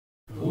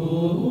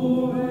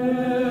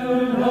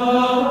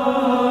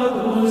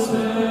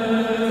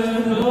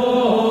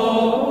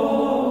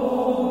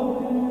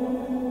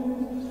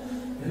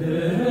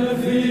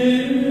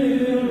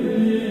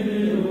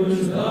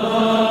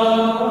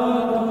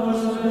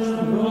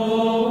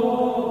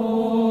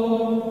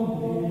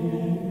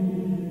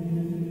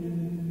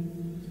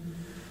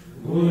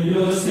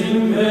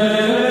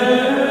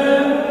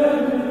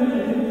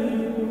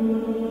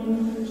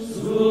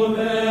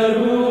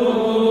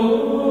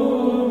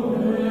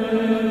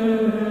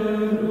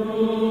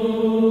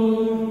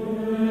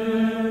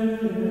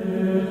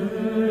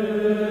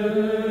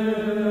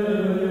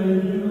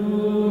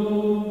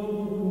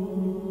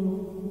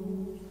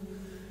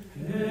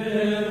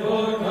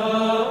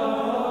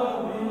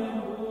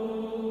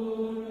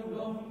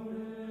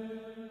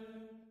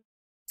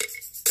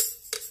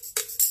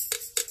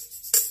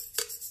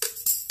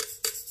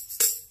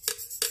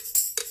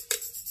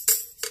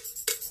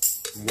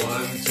1,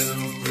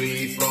 2,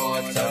 3,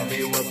 4, tell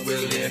me what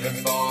we're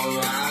living for.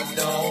 I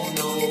don't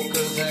know,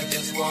 'cause I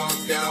just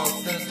walked out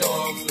the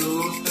door,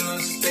 flew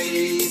through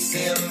space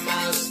in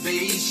my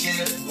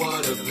spaceship.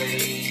 What a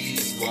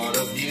place, what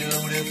a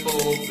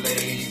beautiful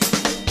place.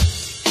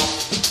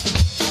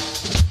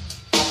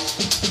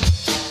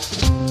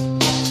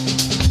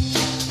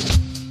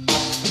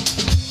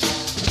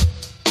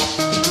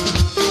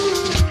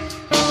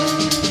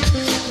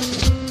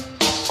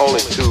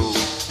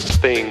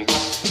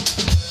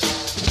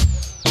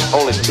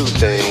 Only two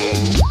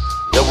things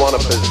that want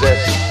to possess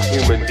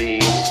human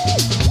beings,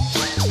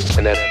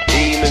 and that's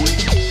demons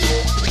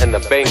and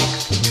the bank.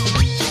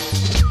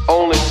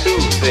 Only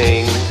two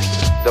things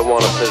that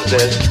want to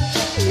possess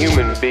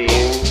human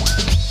beings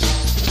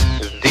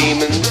is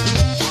demons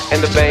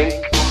and the bank.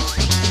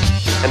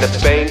 And the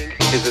bank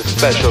is a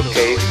special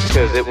case,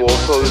 'cause it will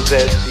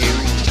possess you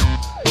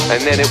and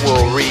then it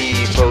will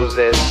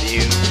repossess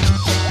you.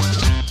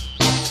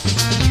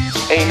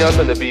 Ain't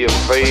nothing to be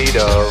afraid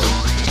of.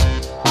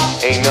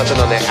 Ain't nothing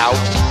on the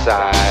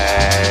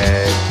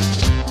outside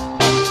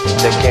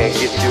that can't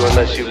get you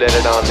unless you let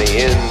it on the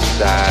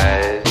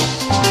inside.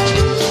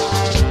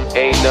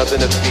 Ain't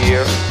nothing to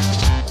fear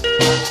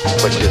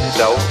but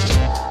yourself.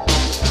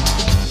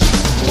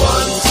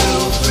 1,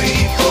 2,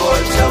 3, 4,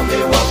 tell me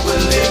what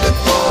we're living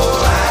for.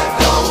 I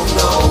don't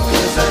know,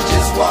 'cause I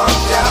just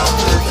walked out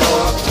the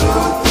door,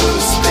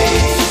 through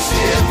space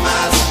in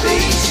my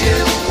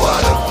spaceship.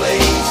 What a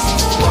place,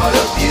 what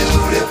a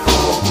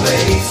beautiful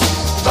place.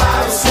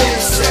 5,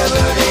 6,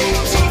 7, 8,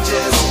 teach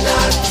us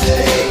not to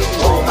hate.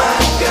 Oh my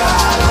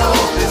God, I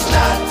hope it's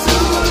not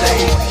too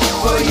late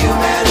for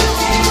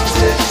humanity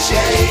to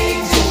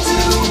change into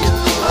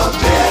a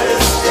better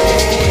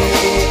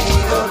state,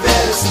 a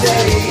better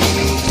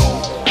state.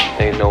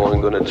 Ain't no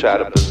one gonna try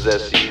to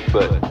possess you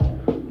but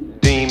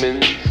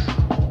demons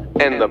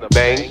and the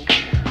bank.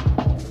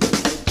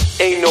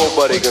 Ain't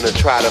nobody gonna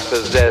try to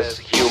possess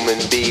human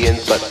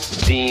beings but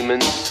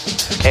demons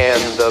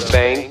and the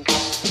bank.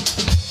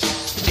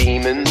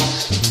 Demons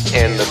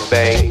and the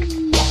bank.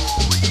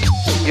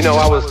 You know,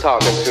 I was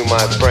talking to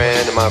my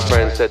friend, and my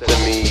friend said to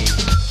me,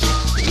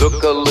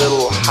 look a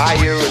little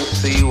higher and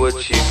see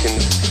what you can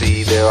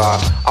see. There are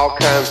all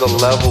kinds of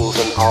levels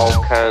and all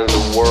kinds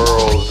of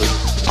worlds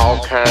and all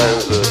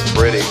kinds of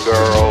pretty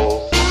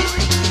girls.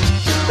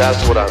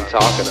 That's what I'm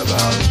talking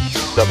about.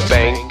 The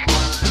bank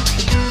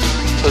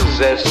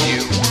possess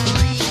you,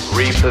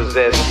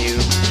 repossess you,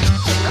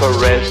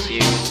 caress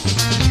you,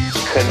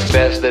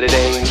 confess that it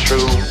ain't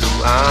true.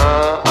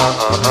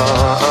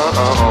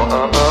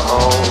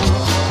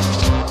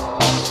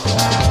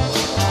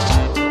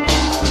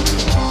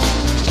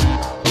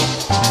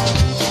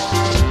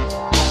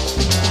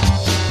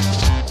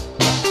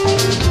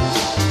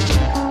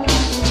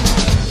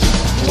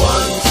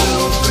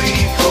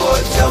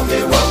 Tell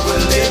me what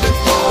we're living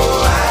for.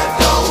 I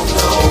don't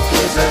know,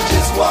 'cause I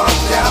just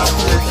walked out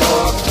the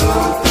door,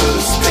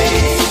 through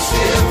space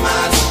in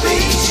my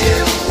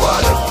spaceship.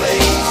 What a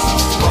place,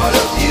 what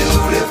a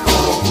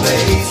beautiful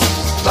place.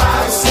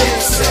 5, 6,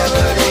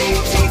 7,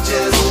 8, teach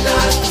us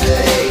not to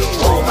hate.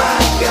 Oh my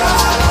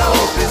God, I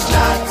hope it's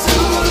not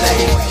too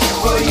late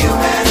for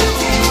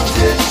humanity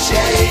to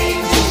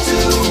change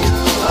into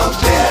a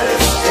better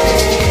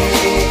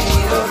state,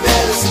 a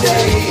better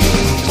state.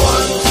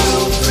 1,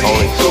 2, 3,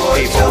 Only two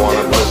people want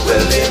to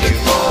possess you.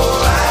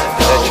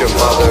 That's your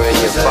mother and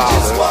your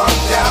father.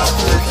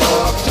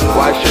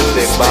 Why should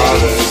they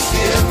bother?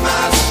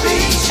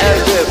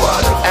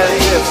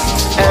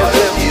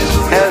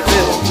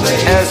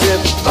 As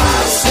if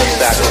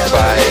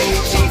sacrifice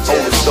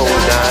over so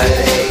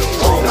nice.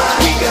 The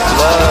sweet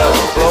blood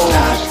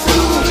flows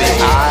through the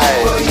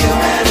eyes.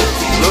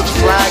 Looks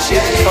like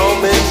it's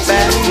coming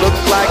back.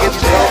 Looks like it's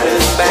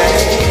coming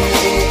back.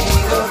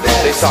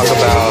 They talk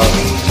about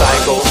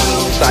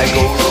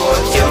cycles.